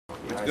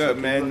Good,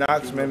 man.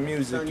 Noxmen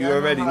Music, you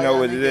already know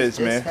what it is,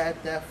 man.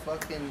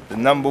 The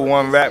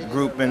 #1 rap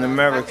group in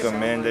America,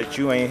 man, that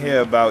you ain't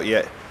hear about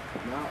yet.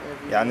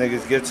 Y'all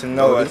niggas get to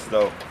know us,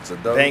 though.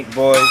 Bank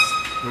Boyz,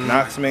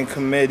 Noxmen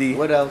Committee,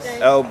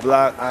 L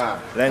Block,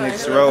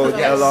 Lennox Road,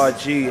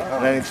 LRG,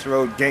 Lennox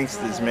Road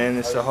Gangsters, man.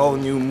 It's a whole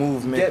new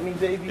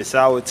movement. It's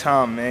our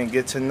time, man.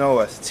 Get to know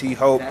us.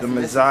 T.Hope, the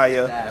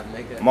Messiah,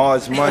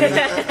 Mars Money,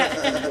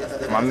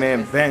 my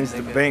man Benz,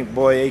 the bank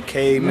boy,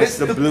 aka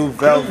Mr. Blue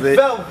Velvet.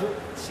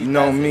 You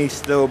know me,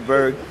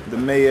 Stealberg, the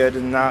mayor of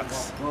the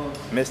Knox,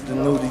 Mr.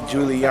 Nudie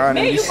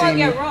Giuliani. You see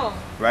me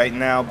right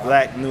now,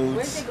 black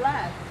nudes.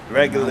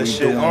 Regular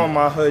shit, on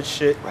my hood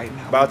shit.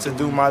 About to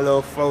do my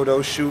little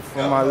photo shoot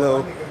for my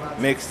little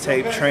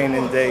mixtape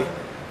training day.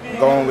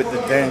 Going with the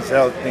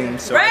Denzel theme,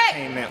 so I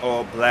came in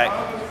all black.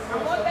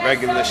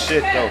 Regular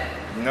shit though,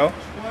 you know?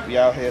 We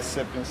out here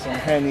sipping some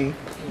Henny,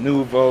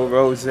 Nouveau,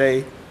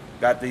 Rosé.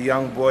 Got the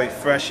young boy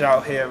fresh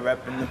out here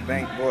repping the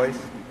Bank Boyz.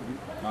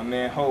 My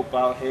man Hope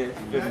out here,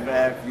 5th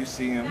Ave, you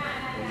see him.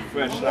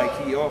 Fresh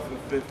like he off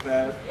of 5th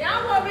Ave.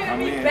 Y'all want me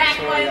to be back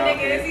one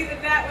nigga, it's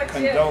either that or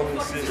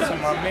condolences to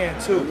my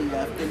man too.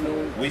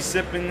 We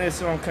sipping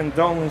this on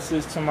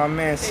condolences to my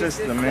man's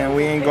sister, man.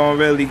 We ain't gonna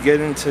really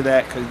get into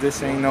that cause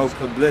this ain't no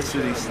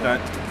publicity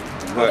stunt.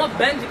 But what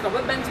Benz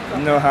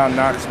you know how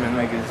Noxmen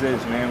niggas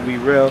is, man. We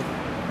real,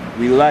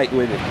 we light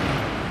with it.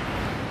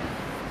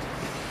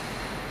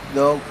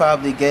 They'll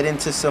probably get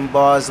into some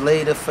bars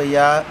later for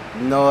y'all.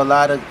 You know, a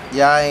lot of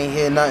y'all ain't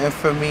hear nothing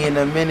from me in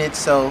a minute,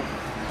 so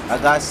I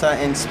got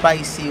something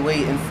spicy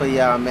waiting for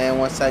y'all, man,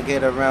 once I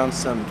get around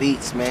some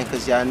beats, man,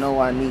 because y'all know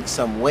I need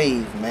some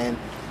wave, man.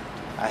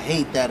 I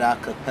hate that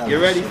acapella.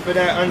 You ready for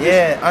that?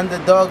 Yeah,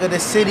 Underdog of the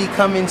City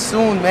coming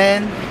soon,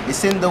 man.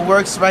 It's in the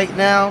works right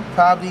now.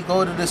 Probably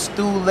go to the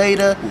stool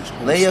later,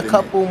 lay a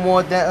couple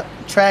more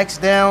tracks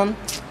down.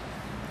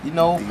 You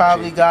know,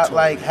 probably got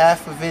like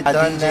half of it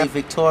done. DJ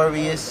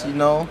Victorious, you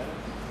know.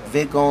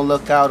 Vic gonna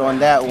look out on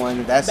that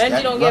one.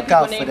 Look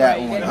out for that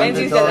one.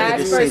 Underdog of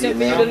the City,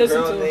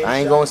 man. I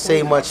ain't gonna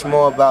say much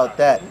more about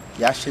that.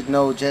 Y'all should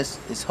know just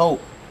it's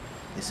Hope.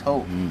 It's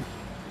Hope.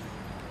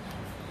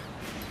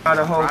 Got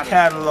a whole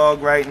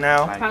catalog right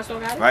now.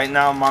 Right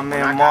now, my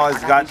man Mars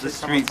got the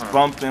streets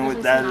bumping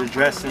with that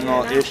addressing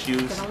all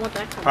issues.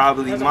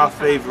 Probably my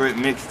favorite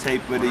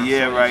mixtape of the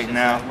year right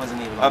now.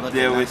 Up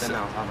there with,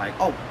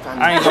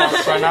 I ain't gonna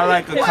front. I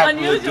like a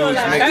couple of dudes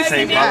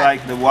mixtape. I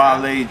like the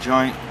Wale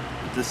joint,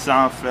 the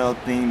Seinfeld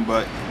theme,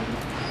 but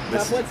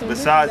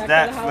besides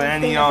that, for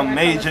any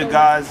major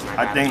guys,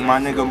 I think my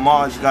nigga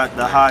Mars got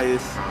the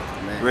highest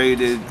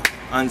rated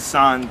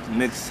unsigned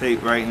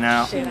mixtape right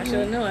now.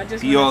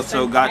 He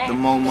also got the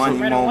Mo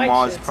Money, Mo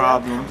Mars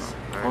Problems.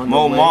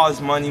 Mo Mars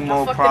Money,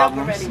 Mo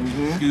Problems.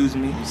 Excuse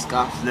me.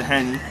 The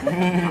Henny.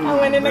 I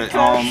went in the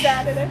car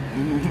Saturday.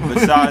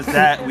 Besides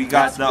that, we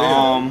got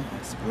the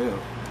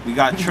we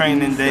got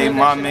Training Day,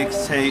 my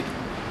mixtape.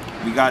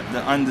 We got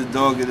the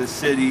Underdog of the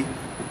City.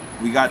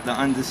 We got the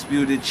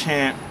Undisputed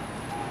Champ.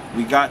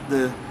 We got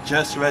the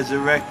Just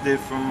Resurrected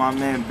from my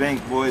man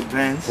Bank Boy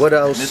Benz. What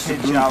else? Let's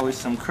hit y'all with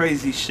some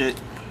crazy shit.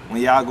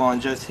 When y'all gonna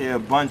just hear a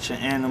bunch of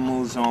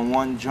animals on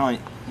one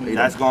joint,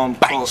 that's gonna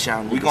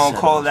we gonna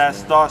call that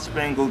Star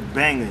Spangled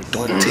Bangers.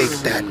 Don't take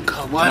that.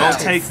 Don't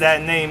take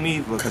that name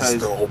either,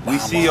 cause we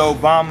see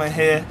Obama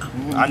here.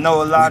 I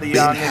know a lot of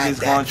y'all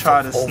niggas gonna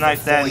try to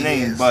snipe that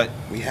name, but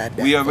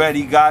we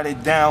already got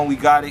it down. We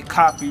got it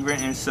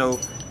copywritten, so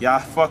y'all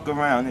fuck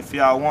around if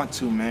y'all want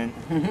to, man.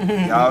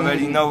 Y'all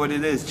already know what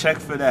it is. Check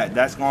for that.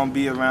 That's gonna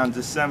be around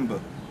December,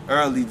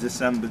 early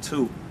December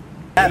too.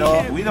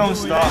 We don't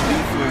start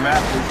beef with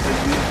rappers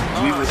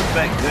because we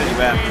respect good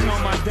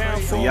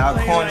rappers. So y'all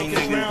corny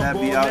niggas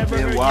that be out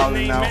there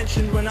wilding out,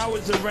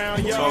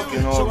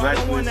 talking all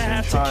reckless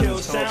and trying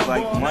to talk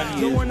like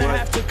money is what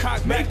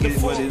make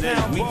it what it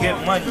is. We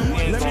get money, we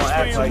ain't gonna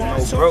act like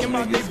no broke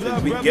niggas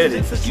because we get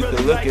it. You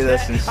can look at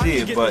us and see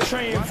it, but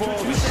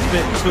we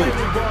spit too.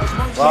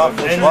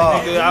 Any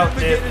nigga out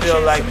there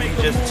feel like we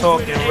just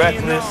talking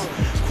reckless,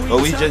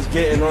 or we just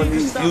getting on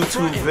these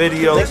YouTube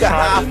videos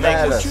trying to make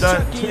a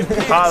stunt,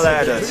 holla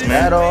at us,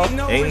 man.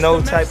 Ain't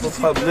no type of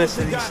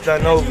publicity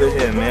stunt over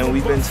here, man.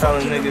 We've been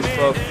telling niggas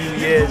for a few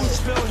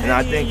years, and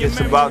I think it's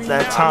about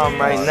that time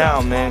right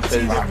now, man,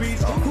 because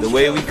the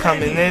way we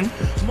coming in,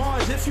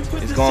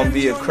 it's gonna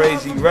be a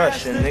crazy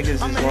rush, and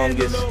niggas is gonna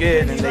get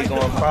scared, and they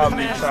gonna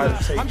probably try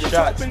to take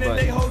shots, but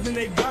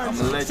I'm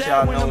gonna let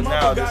y'all know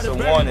now, this a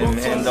warning,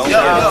 man. Don't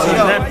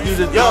get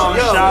nephew to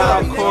Shout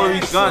out Corey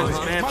Guns,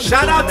 man.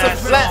 Shout out to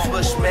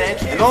Flatbush, man,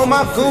 and all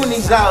my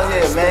goonies out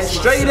here, man.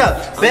 Straight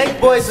up, Bank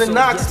Boyz and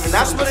Noxmen.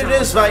 That's what it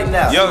is right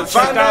now. Yo,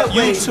 check out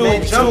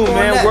YouTube too,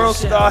 man. World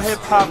Star Hip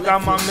Hop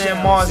got my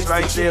man Mars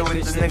right there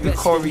with the nigga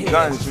Corey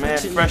Guns, man.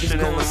 Fresher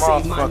than the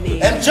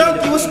motherfucker. And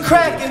Junkie was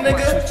cracking,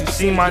 nigga. You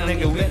see my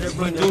nigga, we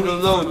he do the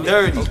little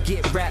dirty.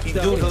 He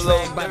do the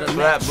little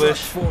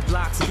Flatbush.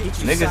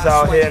 Niggas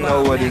out here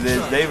know what it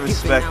is. They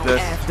respect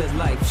us.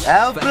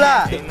 L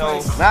Block.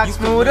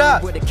 Noxmen, what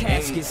up?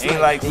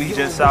 Ain't like we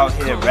just out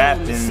here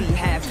rapping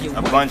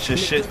a bunch of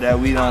shit that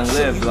we don't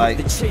live. Like,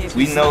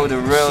 we know the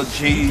real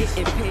G's.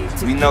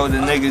 We know the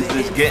niggas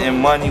that's getting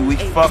money. We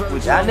fuck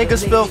with y'all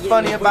niggas feel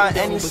funny about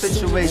any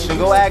situation.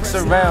 Go ask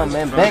around,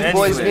 man. Bank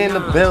Boys be in the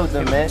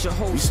building, man.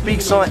 We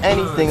speaks on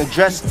anything,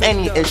 address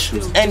any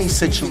issues, any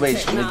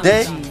situation. You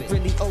dig?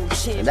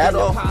 And that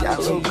all for y'all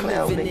little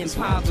clown niggas,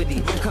 man.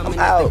 I'm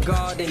out.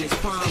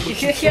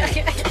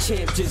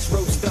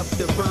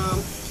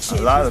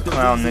 A lot of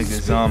clown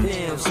niggas,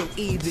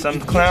 some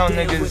clown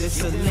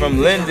niggas from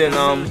Linden, I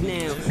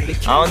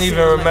don't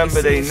even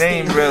remember their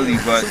name really,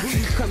 but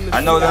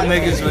I know them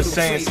niggas was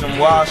saying some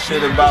wild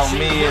shit about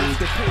me and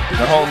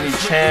the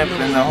homie Champ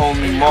and the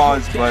homie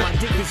Mars, but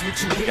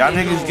y'all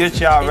niggas get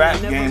y'all rap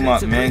game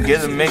up, man.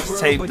 Get a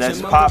mixtape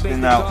that's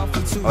popping out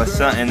or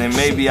something, and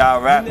maybe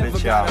I'll rap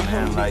at y'all,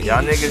 man. Like,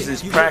 y'all niggas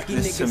is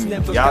practice to me.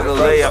 Y'all the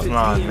layup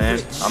line,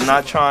 man. I'm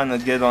not trying to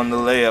get on the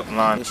layup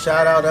line.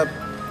 Shout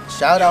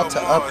out to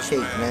Upcake,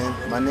 man.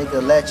 My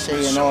nigga Leche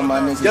and all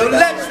my niggas. Yo,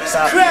 Leche was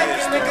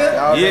cracking,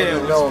 nigga. Yeah,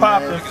 what's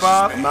poppin',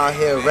 Fob? I'm out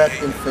here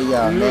repping for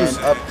y'all, man.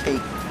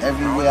 Upcake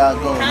everywhere I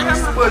go, man.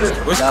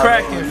 What's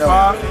cracking,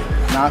 Fob?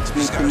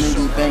 Noxmen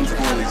Committee Bank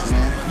Boys,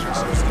 man.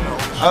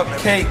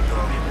 Upcake,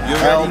 you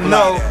already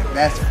know.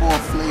 That's 4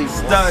 flavors.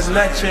 Stud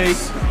Leche,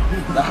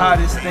 the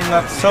hottest thing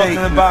upstate.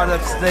 Talking about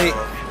upstate.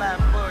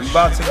 We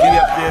about to be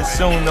up there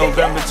soon,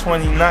 November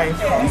 29th.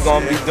 We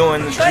gonna be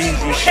doing the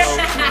Jeezy show.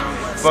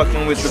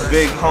 Fucking with the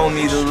big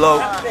homie, the Low.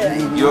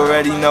 You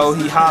already know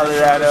he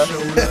hollered at us.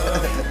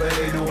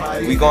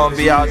 We gonna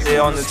be out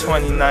there on the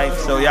 29th,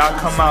 so y'all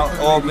come out,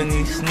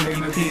 Albany,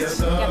 Sneaky Pete's,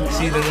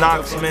 see the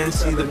Noxmen,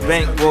 see the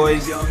Bank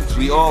Boys.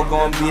 We all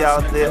gonna be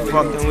out there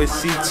fucking with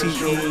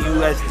CTE,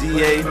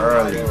 USDA,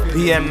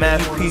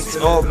 BMF, Pete's,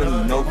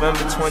 Albany, November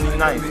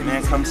 29th,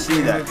 man, come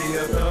see that.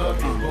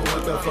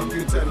 What the fuck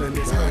you telling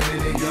me?